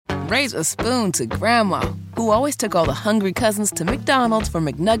raise a spoon to Grandma, who always took all the hungry cousins to McDonald's for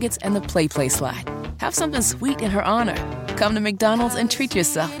McNuggets and the Play Slide. Have something sweet in her honor. Come to McDonald's and treat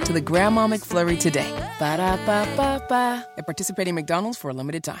yourself to the Grandma McFlurry today. Ba-da-ba-ba-ba. At participating McDonald's for a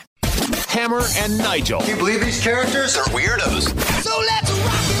limited time. Hammer and Nigel. Can you believe these characters are weirdos? So let's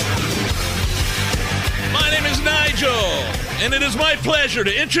rock it! My name is Nigel, and it is my pleasure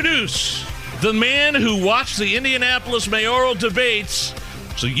to introduce the man who watched the Indianapolis mayoral debates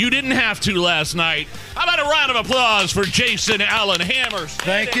so you didn't have to last night. How about a round of applause for Jason Allen Hammer?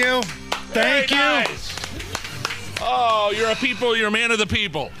 Thank you. Thank you. Nice. Oh, you're a man of the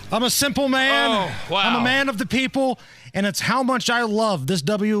people. I'm a simple man. Oh, wow. I'm a man of the people, and it's how much I love this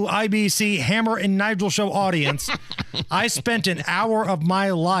WIBC Hammer and Nigel Show audience. I spent an hour of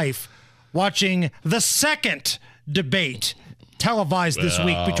my life watching the second debate televised this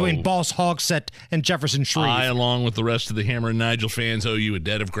week between Boss Hogsett and Jefferson Shreve. I, along with the rest of the Hammer and Nigel fans, owe you a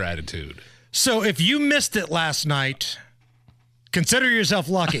debt of gratitude. So if you missed it last night, consider yourself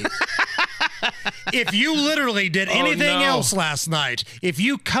lucky. If you literally did anything else last night, if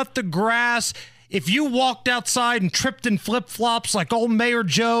you cut the grass, if you walked outside and tripped in flip-flops like old Mayor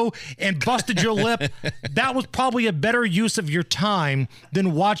Joe and busted your lip, that was probably a better use of your time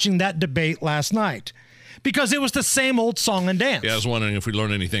than watching that debate last night. Because it was the same old song and dance. Yeah, I was wondering if we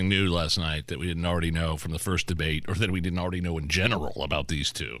learned anything new last night that we didn't already know from the first debate, or that we didn't already know in general about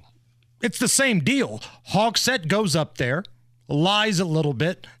these two. It's the same deal. Hogsett goes up there, lies a little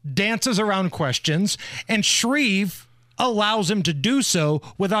bit, dances around questions, and Shreve allows him to do so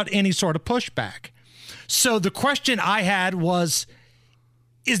without any sort of pushback. So the question I had was,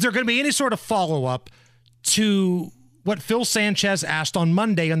 is there going to be any sort of follow-up to what Phil Sanchez asked on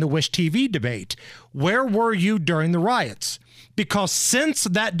Monday on the Wish TV debate? Where were you during the riots? Because since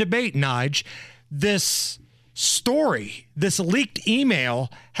that debate, Nige, this story, this leaked email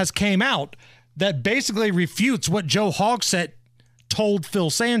has came out that basically refutes what Joe Hogsett told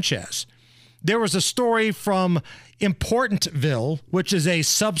Phil Sanchez. There was a story from Importantville, which is a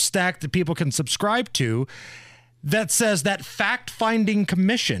Substack that people can subscribe to, that says that fact-finding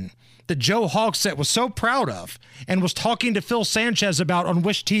commission that Joe Hogsett was so proud of and was talking to Phil Sanchez about on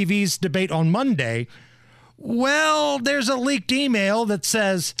Wish TV's debate on Monday, well, there's a leaked email that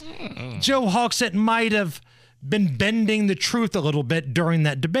says Joe Hogsett might have been bending the truth a little bit during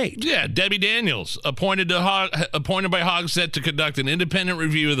that debate. Yeah, Debbie Daniels, appointed by Hogsett to conduct an independent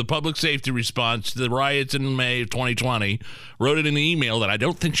review of the public safety response to the riots in May of 2020, wrote it in an email that I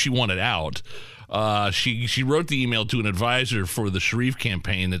don't think she wanted out. She wrote the email to an advisor for the Shreve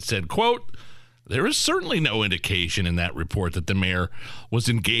campaign that said, quote, "There is certainly no indication in that report that the mayor was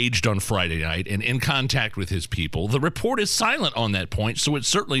engaged on Friday night and in contact with his people. The report is silent on that point, so it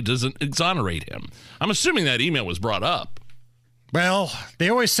certainly doesn't exonerate him." I'm assuming that email was brought up. Well, they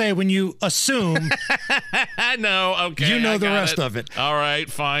always say when you assume, I know, okay, you know the rest it. of it. All right,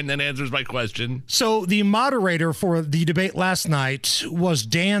 fine, that answers my question. So the moderator for the debate last night was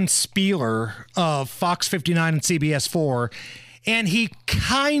Dan Spieler of Fox 59 and CBS 4, and he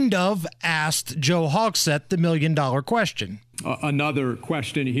kind of asked Joe Hogsett the million-dollar question. Another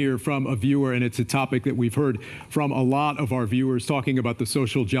question here from a viewer, and it's a topic that we've heard from a lot of our viewers talking about the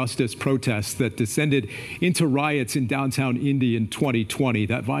social justice protests that descended into riots in downtown Indy in 2020.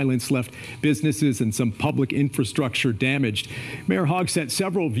 That violence left businesses and some public infrastructure damaged. Mayor Hogsett,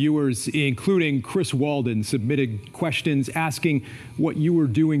 several viewers, including Chris Walden, submitted questions asking what you were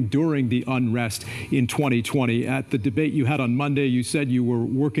doing during the unrest in 2020. At the debate you had on Monday, you said you were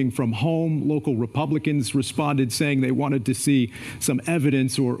working from home. Local Republicans responded saying they wanted to see some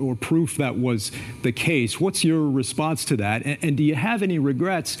evidence or proof that was the case. What's your response to that? And do you have any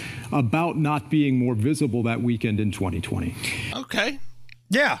regrets about not being more visible that weekend in 2020? Okay.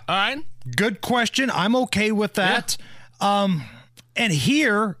 Yeah. All right. Good question. I'm okay with that. Yeah. And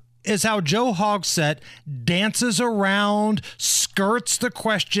here is how Joe Hogsett dances around, skirts the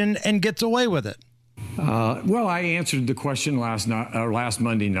question, and gets away with it. Well, I answered the question last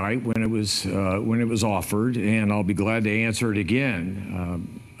Monday night when it was offered, and I'll be glad to answer it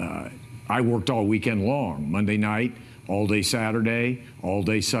again. I worked all weekend long, Monday night, all day Saturday, all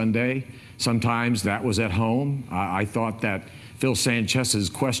day Sunday. Sometimes that was at home. I thought that Phil Sanchez's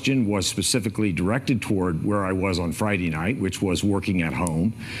question was specifically directed toward where I was on Friday night, which was working at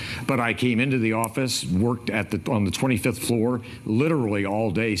home. But I came into the office, worked on the 25th floor, literally all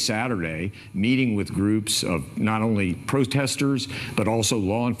day Saturday, meeting with groups of not only protesters, but also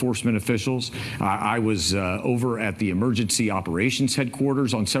law enforcement officials. I was over at the emergency operations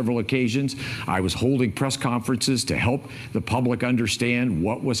headquarters on several occasions. I was holding press conferences to help the public understand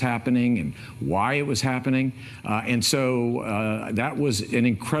what was happening and why it was happening. And so that was an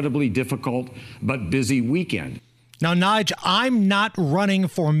incredibly difficult but busy weekend. Now, Nige, I'm not running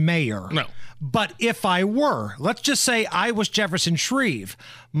for mayor. No. But if I were, let's just say I was Jefferson Shreve,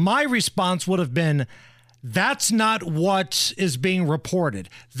 my response would have been, that's not what is being reported.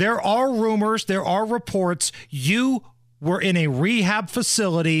 There are rumors, there are reports. You were in a rehab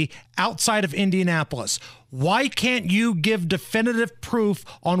facility outside of Indianapolis. Why can't you give definitive proof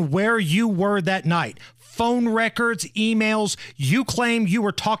on where you were that night? Phone records, emails. You claim you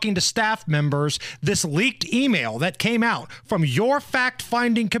were talking to staff members. This leaked email that came out from your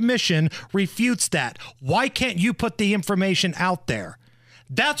fact-finding commission refutes that. Why can't you put the information out there?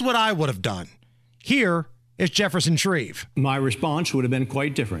 That's what I would have done. Here is Jefferson Shreve. My response would have been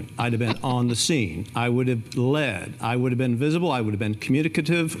quite different. I'd have been on the scene. I would have led. I would have been visible. I would have been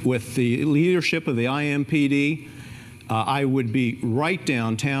communicative with the leadership of the IMPD. I would be right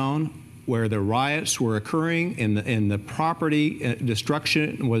downtown where the riots were occurring and the property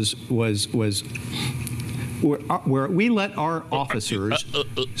destruction was where we let our officers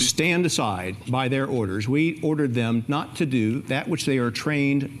stand aside by their orders. We ordered them not to do that which they are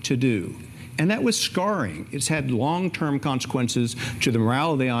trained to do. And that was scarring. It's had long-term consequences to the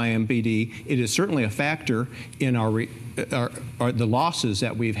morale of the IMPD. It is certainly a factor in the losses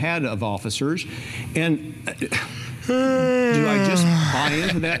that we've had of officers. And do I just buy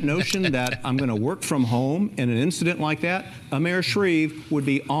into that notion that I'm going to work from home in an incident like that? Mayor Shreve would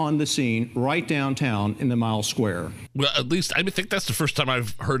be on the scene right downtown in the Mile Square. Well, at least I think that's the first time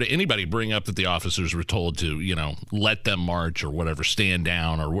I've heard anybody bring up that the officers were told to, let them march or whatever, stand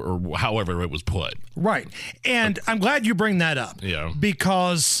down or however it was put. Right. And I'm glad you bring that up. Yeah.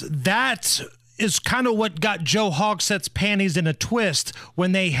 Because that is kind of what got Joe Hogsett's panties in a twist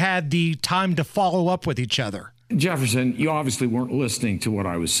when they had the time to follow up with each other. Jefferson, you obviously weren't listening to what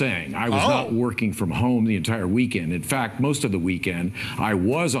I was saying. I was not working from home the entire weekend. In fact, most of the weekend, I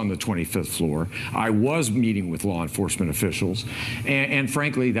was on the 25th floor. I was meeting with law enforcement officials. And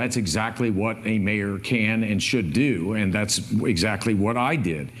frankly, that's exactly what a mayor can and should do. And that's exactly what I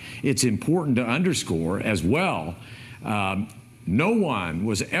did. It's important to underscore as well, no one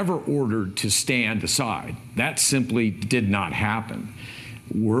was ever ordered to stand aside. That simply did not happen.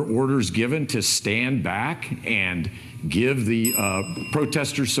 Were orders given to stand back and give the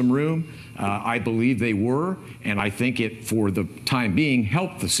protesters some room? I believe they were, and I think it, for the time being,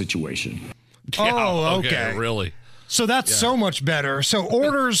 helped the situation. Oh, okay. Really? So that's so much better. So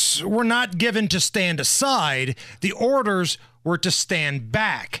orders were not given to stand aside. The orders were to stand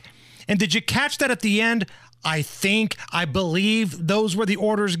back. And did you catch that at the end? I believe those were the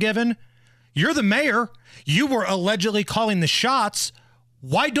orders given. You're the mayor. You were allegedly calling the shots.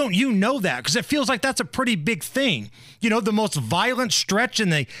 Why don't you know that? Because it feels like that's a pretty big thing. The most violent stretch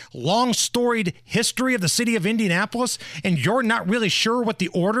in the long storied history of the city of Indianapolis, and you're not really sure what the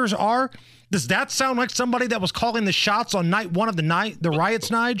orders are? Does that sound like somebody that was calling the shots on night one of the riots,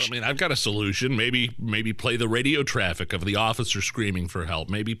 Nige? I mean, I've got a solution. Maybe play the radio traffic of the officers screaming for help.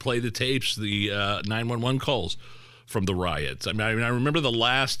 Maybe play the tapes, the 911 calls from the riots. I remember the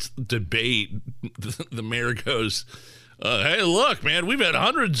last debate, the mayor goes, hey, look, man, we've had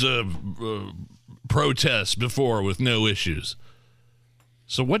hundreds of protests before with no issues.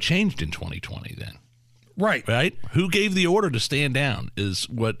 So what changed in 2020 then? Right? Who gave the order to stand down is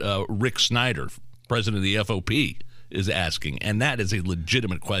what Rick Snyder, president of the FOP, is asking. And that is a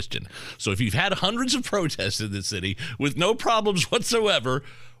legitimate question. So if you've had hundreds of protests in the city with no problems whatsoever,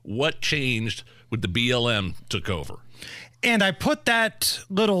 what changed when the BLM took over? And I put that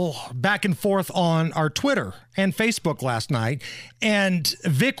little back and forth on our Twitter and Facebook last night. And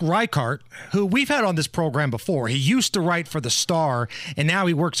Vic Reichart, who we've had on this program before, he used to write for The Star, and now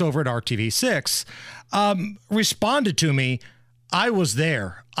he works over at RTV6, responded to me. I was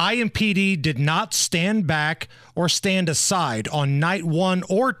there. IMPD did not stand back or stand aside on night 1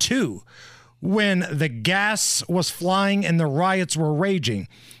 or 2 when the gas was flying and the riots were raging.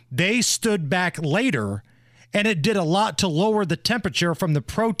 They stood back later, and it did a lot to lower the temperature from the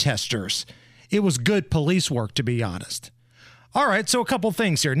protesters. It was good police work, to be honest. All right, so a couple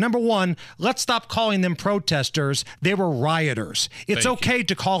things here. Number one, let's stop calling them protesters. They were rioters. It's okay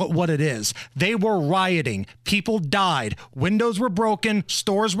to call it what it is. They were rioting. People died. Windows were broken.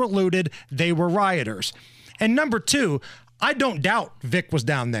 Stores were looted. They were rioters. And number two, I don't doubt Vic was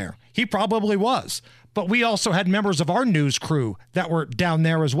down there. He probably was. But we also had members of our news crew that were down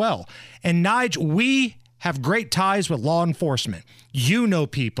there as well. And Nige, we have great ties with law enforcement. You know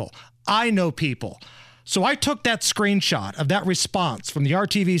people. I know people. So I took that screenshot of that response from the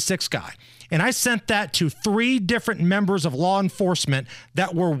RTV6 guy, and I sent that to 3 different members of law enforcement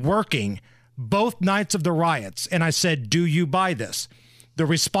that were working both nights of the riots, and I said, do you buy this? The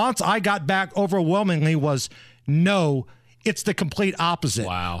response I got back overwhelmingly was, no, it's the complete opposite.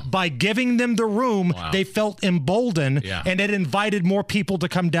 Wow. By giving them the room, they felt emboldened, and it invited more people to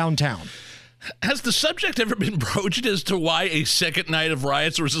come downtown. Has the subject ever been broached as to why a second night of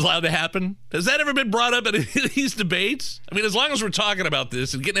riots was allowed to happen? Has that ever been brought up in these debates? I mean, as long as we're talking about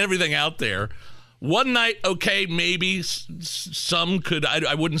this and getting everything out there, one night, okay, maybe some could,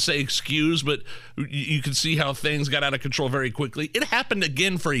 I wouldn't say excuse, but you could see how things got out of control very quickly. It happened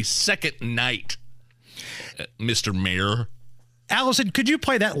again for a second night, Mr. Mayor. Allison, could you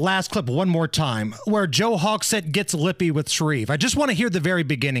play that last clip one more time where Joe Hogsett gets lippy with Shreve? I just want to hear the very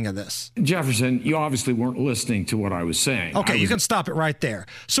beginning of this. Jefferson, you obviously weren't listening to what I was saying. Okay, you can stop it right there.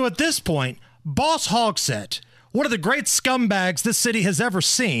 So at this point, Boss Hogsett, one of the great scumbags this city has ever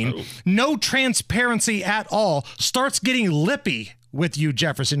seen, no transparency at all, starts getting lippy with you,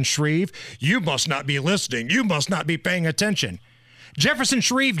 Jefferson Shreve. You must not be listening. You must not be paying attention. Jefferson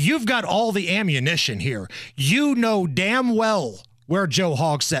Shreve, you've got all the ammunition here. You know damn well where Joe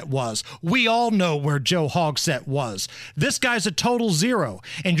Hogsett was. We all know where Joe Hogsett was. This guy's a total zero,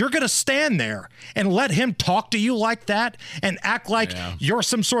 and you're going to stand there and let him talk to you like that and act like you're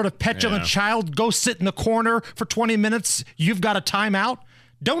some sort of petulant child. Go sit in the corner for 20 minutes. You've got a timeout.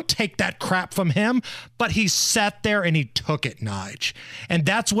 Don't take that crap from him. But he sat there and he took it, Nige. And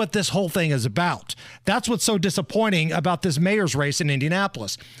that's what this whole thing is about. That's what's so disappointing about this mayor's race in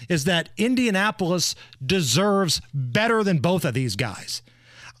Indianapolis, is that Indianapolis deserves better than both of these guys.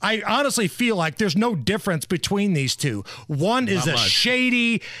 I honestly feel like there's no difference between these two. One is a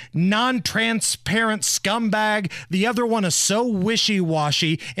shady, non-transparent scumbag. The other one is so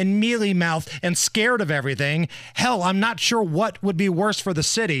wishy-washy and mealy-mouthed and scared of everything. Hell, I'm not sure what would be worse for the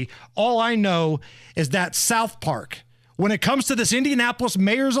city. All I know is that South Park, when it comes to this Indianapolis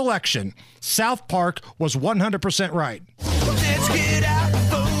mayor's election, South Park was 100% right. Let's get out and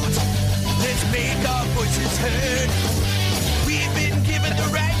vote. Let's make our voices heard. We've been given the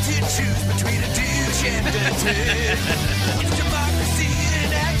right to choose between a douche and a turd. It's democracy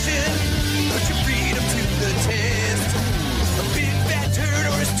in action. Put your freedom to the test. A big fat turd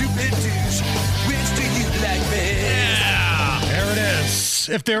or a stupid douche. Which do you like best? Yeah, there it is.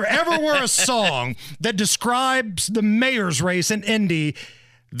 If there ever were a song that describes the mayor's race in Indy,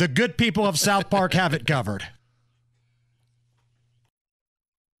 the good people of South Park have it covered.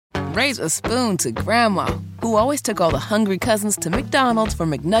 Raise a spoon to Grandma, who always took all the hungry cousins to McDonald's for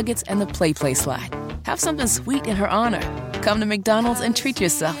McNuggets and the Play Slide. Have something sweet in her honor. Come to McDonald's and treat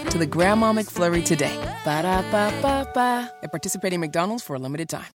yourself to the Grandma McFlurry today. Ba-da-ba-ba-ba. At participating McDonald's for a limited time.